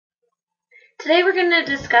Today we're going to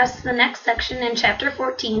discuss the next section in Chapter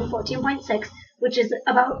 14, 14.6, which is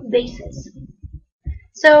about bases.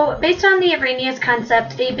 So, based on the Arrhenius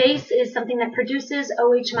concept, a base is something that produces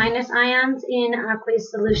OH- ions in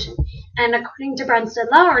aqueous solution. And according to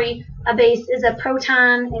Bronsted-Lowry, a base is a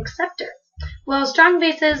proton acceptor. Well, strong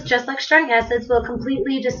bases, just like strong acids, will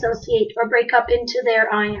completely dissociate or break up into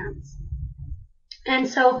their ions. And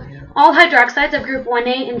so, all hydroxides of group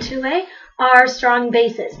 1A and 2A are strong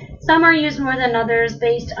bases. Some are used more than others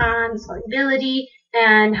based on solubility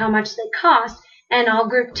and how much they cost. And all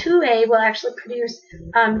group 2A will actually produce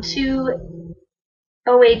 2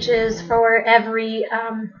 OHs for every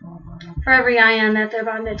ion that they're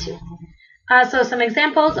bonded to. So some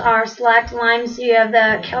examples are select lime. So you have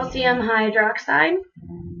the calcium hydroxide.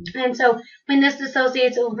 And so when this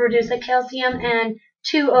dissociates, it will produce a calcium and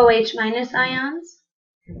 2 OH- ions.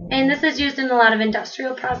 And this is used in a lot of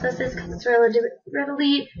industrial processes because it's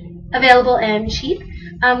readily available and cheap.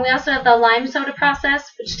 We also have the lime soda process,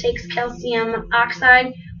 which takes calcium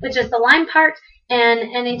oxide, which is the lime part, and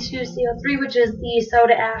Na2CO3, which is the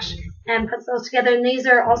soda ash, and puts those together. And these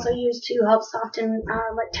are also used to help soften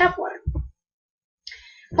like tap water.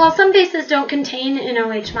 Well, some bases don't contain an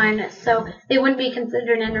OH-, so they wouldn't be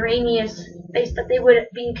considered an Arrhenius base, but they would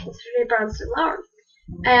be considered a Bronsted-Lowry.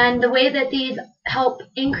 And the way that these help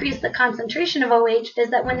increase the concentration of OH is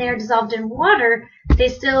that when they are dissolved in water, they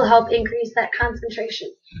still help increase that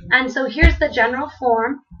concentration. And so here's the general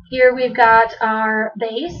form. Here we've got our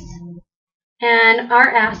base and our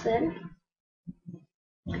acid.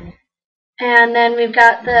 And then we've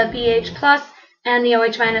got the BH plus and the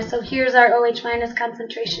OH-. So here's our OH-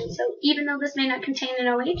 concentration. So even though this may not contain an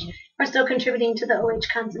OH, we're still contributing to the OH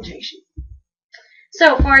concentration.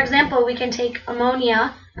 So, for example, we can take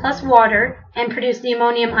ammonia plus water and produce the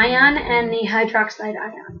ammonium ion and the hydroxide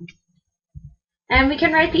ion. And we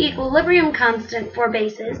can write the equilibrium constant for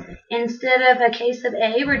bases. Instead of a case of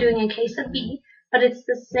A, we're doing a case of B, but it's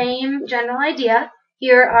the same general idea.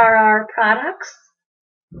 Here are our products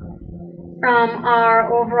from our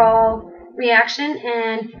overall reaction,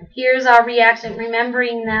 and here's our reactant,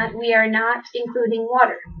 remembering that we are not including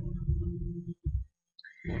water.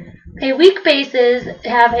 Okay, weak bases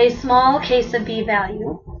have a small case of B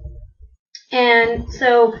value, and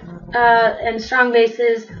so and strong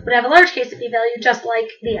bases would have a large case of B value, just like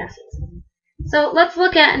the acids. So let's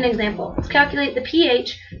look at an example. Let's calculate the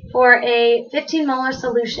pH for a 15 molar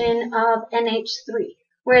solution of NH3,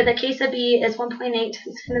 where the case of B is 1.8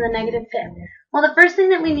 times 10 to the negative fifth. Well, the first thing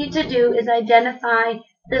that we need to do is identify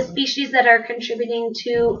the species that are contributing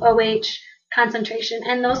to OH concentration,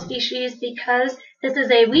 and those species, because this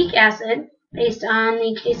is a weak acid based on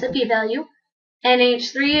the case of B value,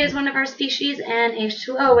 NH3 is one of our species and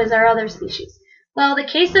H2O is our other species. Well, the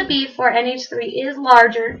case of B for NH3 is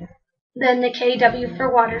larger than the KW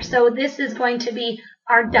for water, so this is going to be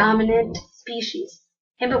our dominant species.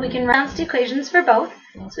 Okay, but we can write down equations for both.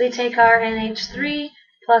 So we take our NH3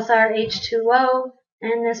 plus our H2O,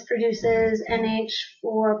 and this produces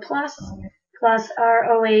NH4 plus our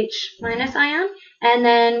OH- ion. And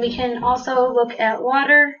then we can also look at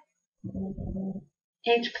water,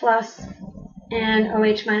 H plus, and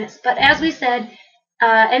OH-. But as we said,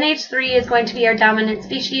 NH3 is going to be our dominant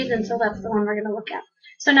species, and so that's the one we're going to look at.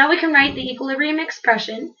 So now we can write the equilibrium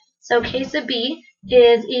expression. So case of B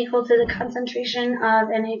is equal to the concentration of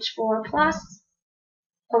NH4 plus,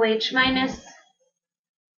 OH-,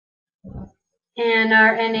 and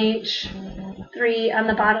our NH3 on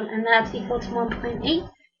the bottom, and that's equal to 1.8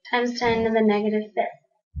 times 10 to the negative fifth.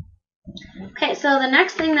 Okay, so the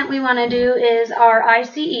next thing that we want to do is our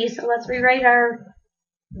ICE, so let's rewrite our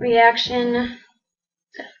reaction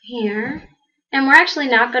here. And we're actually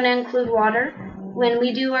not going to include water when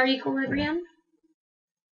we do our equilibrium.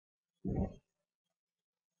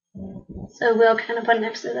 So we'll kind of put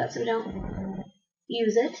next to that so we don't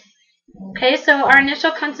use it. Okay, so our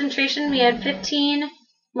initial concentration, we had 15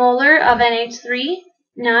 molar of NH3,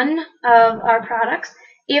 none of our products.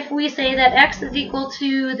 If we say that X is equal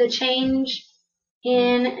to the change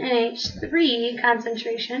in NH3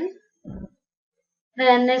 concentration,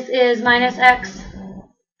 then this is minus X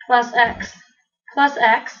plus X plus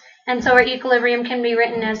X, and so our equilibrium can be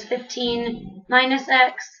written as 15 minus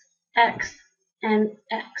X, X, and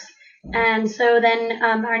X. And so then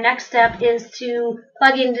our next step is to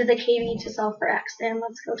plug into the kV to solve for X. And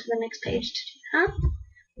let's go to the next page to do that.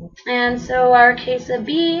 And so our case of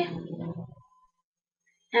B,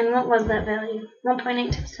 and what was that value?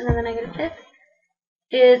 1.8 times 10 to the negative fifth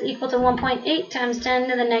is equal to 1.8 times 10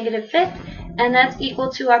 to the negative fifth, and that's equal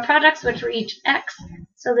to our products, which were each X.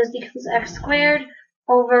 So this becomes X squared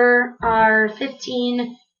over our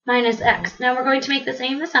 15 minus x. Now we're going to make the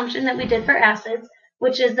same assumption that we did for acids,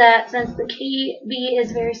 which is that since the Kb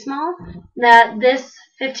is very small, that this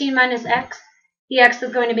 15 minus x, the x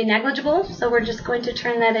is going to be negligible, so we're just going to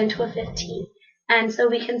turn that into a 15. And so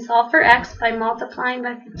we can solve for x by multiplying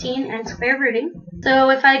by 15 and square rooting. So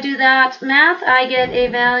if I do that math, I get a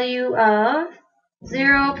value of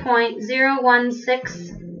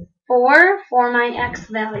 0.0164 for my x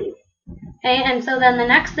value. Okay, and so then the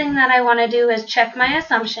next thing that I want to do is check my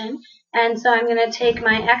assumption. And so I'm going to take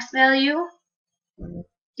my x value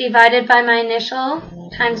divided by my initial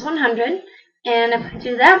times 100. And if I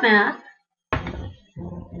do that math,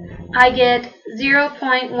 I get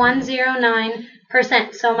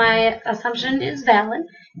 0.109%. So my assumption is valid.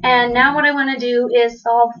 And now what I want to do is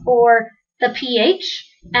solve for the pH.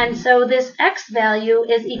 And so this x value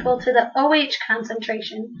is equal to the OH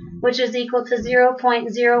concentration, which is equal to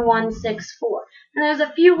 0.0164. And there's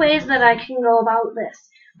a few ways that I can go about this.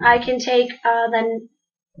 I can take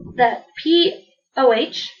the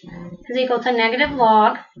pOH is equal to negative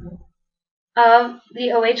log of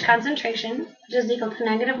the OH concentration, which is equal to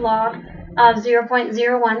negative log of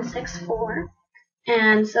 0.0164.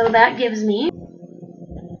 And so that gives me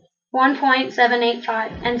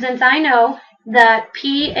 1.785. And since I know that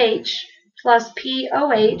pH plus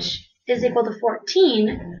pOH is equal to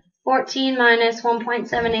 14, 14 minus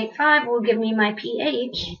 1.785 will give me my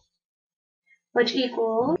pH, which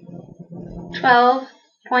equals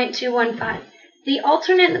 12.215. The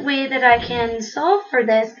alternate way that I can solve for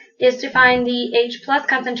this is to find the H plus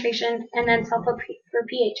concentration and then solve for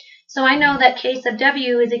pH. So I know that K sub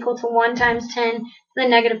W is equal to 1 times 10 to the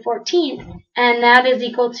negative 14th, and that is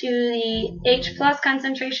equal to the H plus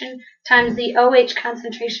concentration times the OH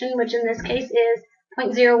concentration, which in this case is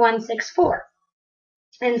 0.0164.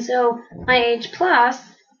 And so my H plus,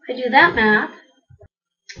 if I do that math,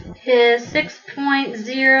 is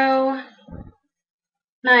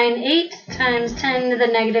 6.098 times 10 to the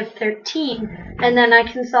negative 13. And then I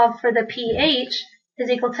can solve for the pH is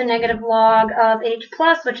equal to negative log of H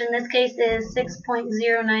plus, which in this case is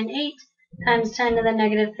 6.098 times 10 to the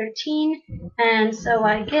negative 13. And so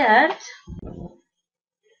I get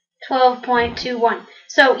 12.21.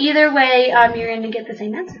 So either way, you're going to get the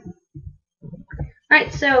same answer.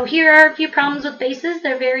 Alright, so here are a few problems with bases.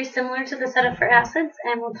 They're very similar to the setup for acids,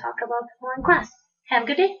 and we'll talk about them more in class. Have a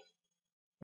good day.